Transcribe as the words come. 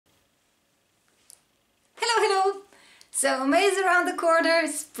So May's around the corner,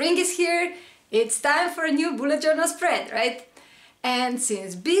 spring is here, it's time for a new bullet journal spread, right? And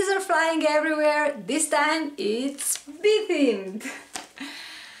since bees are flying everywhere, this time it's bee themed.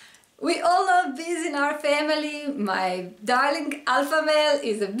 We all love bees in our family. My darling alpha male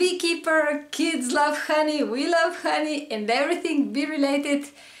is a beekeeper, kids love honey, we love honey and everything bee related.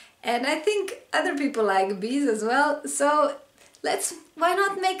 And I think other people like bees as well, so why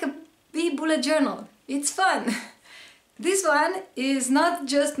not make a bee bullet journal? It's fun! This one is not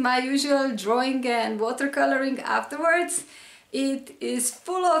just my usual drawing and watercoloring afterwards. It is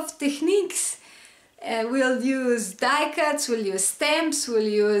full of techniques. We'll use die cuts, we'll use stamps, we'll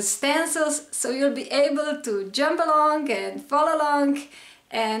use stencils, so you'll be able to jump along and follow along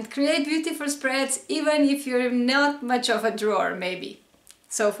and create beautiful spreads even if you're not much of a drawer, maybe.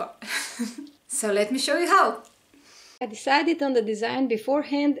 So far. So let me show you how. I decided on the design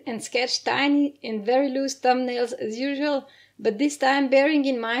beforehand and sketched tiny and very loose thumbnails as usual, but this time bearing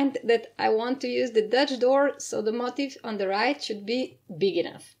in mind that I want to use the Dutch door, so the motif on the right should be big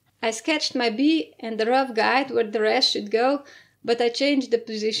enough. I sketched my bee and the rough guide where the rest should go, but I changed the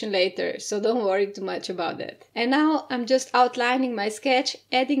position later, so don't worry too much about that. And now I'm just outlining my sketch,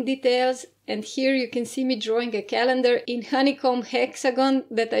 adding details, and here you can see me drawing a calendar in honeycomb hexagon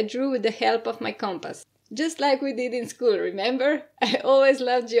that I drew with the help of my compass. Just like we did in school, remember? I always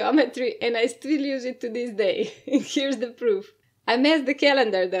loved geometry and I still use it to this day. Here's the proof. I messed the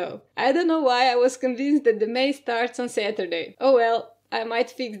calendar though. I don't know why I was convinced that the May starts on Saturday. Oh well, I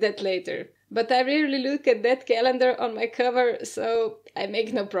might fix that later. But I rarely look at that calendar on my cover, so I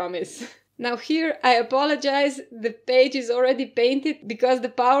make no promise. Now here I apologize, the page is already painted because the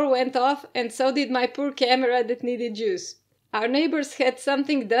power went off and so did my poor camera that needed juice. Our neighbors had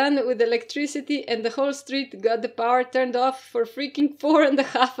something done with electricity and the whole street got the power turned off for freaking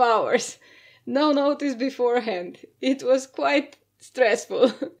 4.5 hours. No notice beforehand. It was quite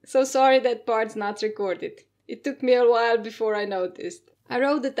stressful. So sorry that part's not recorded. It took me a while before I noticed. I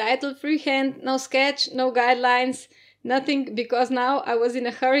wrote the title freehand, no sketch, no guidelines, nothing, because now I was in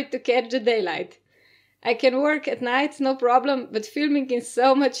a hurry to catch the daylight. I can work at night, no problem, but filming is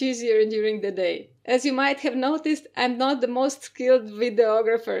so much easier during the day. As you might have noticed, I'm not the most skilled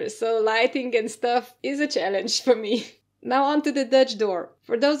videographer, so lighting and stuff is a challenge for me. Now on to the Dutch door.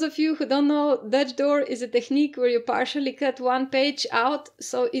 For those of you who don't know, Dutch door is a technique where you partially cut one page out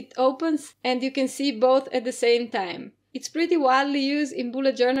so it opens and you can see both at the same time. It's pretty widely used in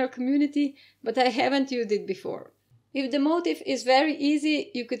bullet journal community, but I haven't used it before. If the motif is very easy,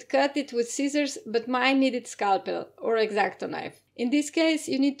 you could cut it with scissors, but mine needed scalpel or X-Acto knife. In this case,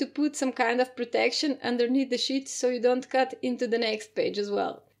 you need to put some kind of protection underneath the sheet so you don't cut into the next page as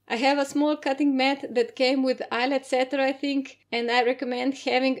well. I have a small cutting mat that came with eyelet setter, I think, and I recommend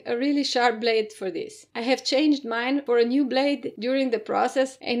having a really sharp blade for this. I have changed mine for a new blade during the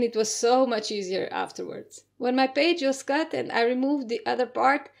process and it was so much easier afterwards. When my page was cut and I removed the other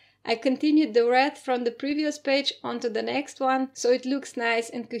part, I continued the wreath from the previous page onto the next one so it looks nice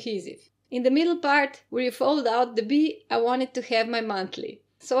and cohesive. In the middle part, where you fold out the bee, I wanted to have my monthly.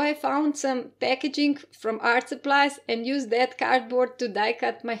 So I found some packaging from art supplies and used that cardboard to die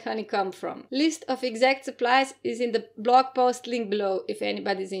cut my honeycomb from. List of exact supplies is in the blog post link below if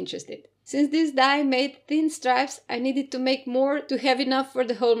anybody's interested. Since this die made thin stripes, I needed to make more to have enough for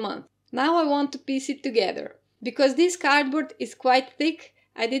the whole month. Now I want to piece it together. Because this cardboard is quite thick,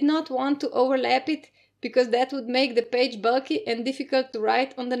 I did not want to overlap it because that would make the page bulky and difficult to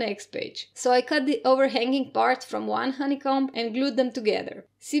write on the next page. So I cut the overhanging parts from one honeycomb and glued them together.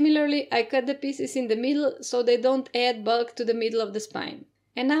 Similarly, I cut the pieces in the middle so they don't add bulk to the middle of the spine.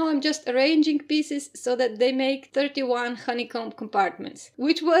 And now I'm just arranging pieces so that they make 31 honeycomb compartments,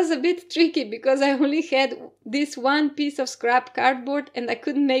 which was a bit tricky because I only had this one piece of scrap cardboard and I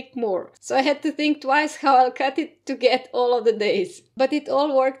couldn't make more. So I had to think twice how I'll cut it to get all of the days. But it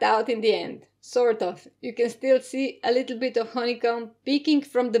all worked out in the end. Sort of. You can still see a little bit of honeycomb peeking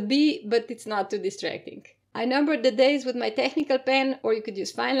from the bee, but it's not too distracting. I numbered the days with my technical pen, or you could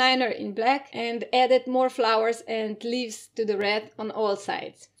use fine liner in black, and added more flowers and leaves to the wreath on all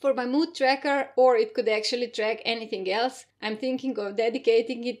sides. For my mood tracker, or it could actually track anything else, I'm thinking of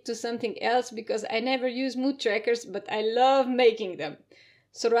dedicating it to something else because I never use mood trackers, but I love making them.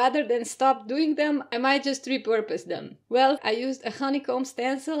 So rather than stop doing them, I might just repurpose them. Well, I used a honeycomb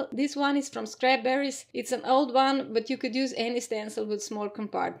stencil. This one is from Scrapberries. It's an old one, but you could use any stencil with small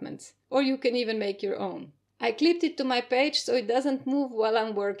compartments. Or you can even make your own. I clipped it to my page so it doesn't move while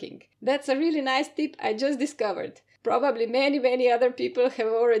I'm working. That's a really nice tip I just discovered. Probably many other people have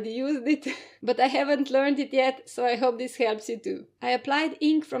already used it, but I haven't learned it yet, so I hope this helps you too. I applied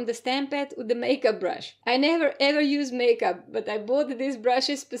ink from the stamp pad with the makeup brush. I never ever use makeup, but I bought these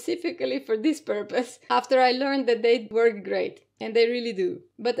brushes specifically for this purpose after I learned that they work great. And they really do.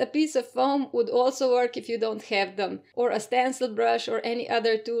 But a piece of foam would also work if you don't have them, or a stencil brush or any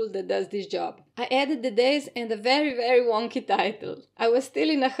other tool that does this job. I added the days and a very wonky title. I was still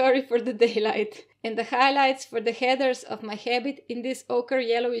in a hurry for the daylight, and the highlights for the headers of my habit in this ochre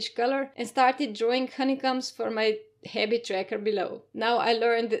yellowish color, and started drawing honeycombs for my habit tracker below. Now I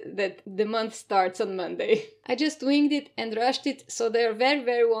learned that the month starts on Monday. I just winged it and rushed it, so they're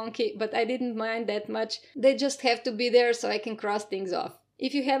very wonky, but I didn't mind that much. They just have to be there so I can cross things off.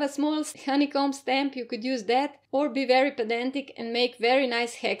 If you have a small honeycomb stamp, you could use that, or be very pedantic and make very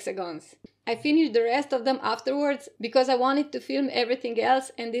nice hexagons. I finished the rest of them afterwards because I wanted to film everything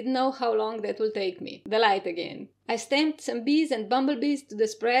else and didn't know how long that will take me. The light again. I stamped some bees and bumblebees to the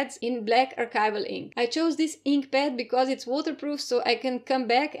spreads in black archival ink. I chose this ink pad because it's waterproof, so I can come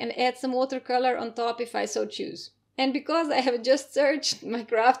back and add some watercolor on top if I so choose. And because I have just searched my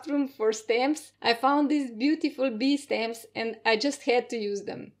craft room for stamps, I found these beautiful bee stamps and I just had to use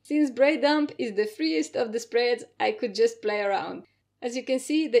them. Since Braid Dump is the freest of the spreads, I could just play around. As you can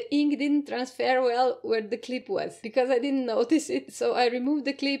see, the ink didn't transfer well where the clip was, because I didn't notice it, so I removed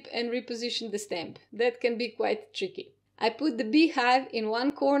the clip and repositioned the stamp. That can be quite tricky. I put the beehive in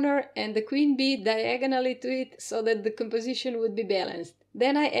one corner and the queen bee diagonally to it so that the composition would be balanced.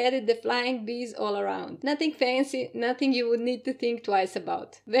 Then I added the flying bees all around. Nothing fancy, nothing you would need to think twice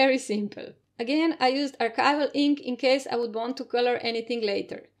about. Very simple. Again, I used archival ink in case I would want to color anything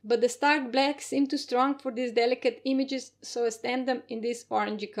later. But the stark black seemed too strong for these delicate images, so I stamped them in this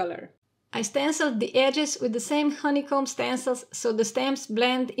orangey color. I stenciled the edges with the same honeycomb stencils so the stamps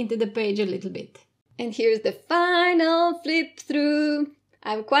blend into the page a little bit. And here's the final flip through.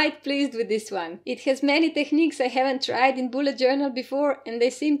 I'm quite pleased with this one. It has many techniques I haven't tried in bullet journal before, and they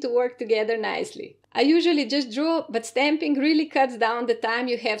seem to work together nicely. I usually just draw, but stamping really cuts down the time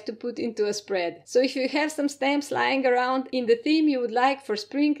you have to put into a spread. So if you have some stamps lying around in the theme you would like for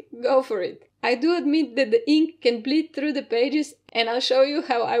spring, go for it. I do admit that the ink can bleed through the pages, and I'll show you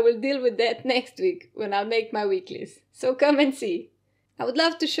how I will deal with that next week when I'll make my weeklies. So come and see. I would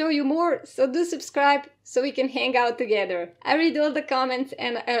love to show you more, so do subscribe so we can hang out together. I read all the comments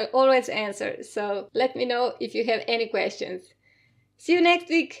and I'll always answer, so let me know if you have any questions. See you next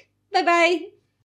week. Bye bye!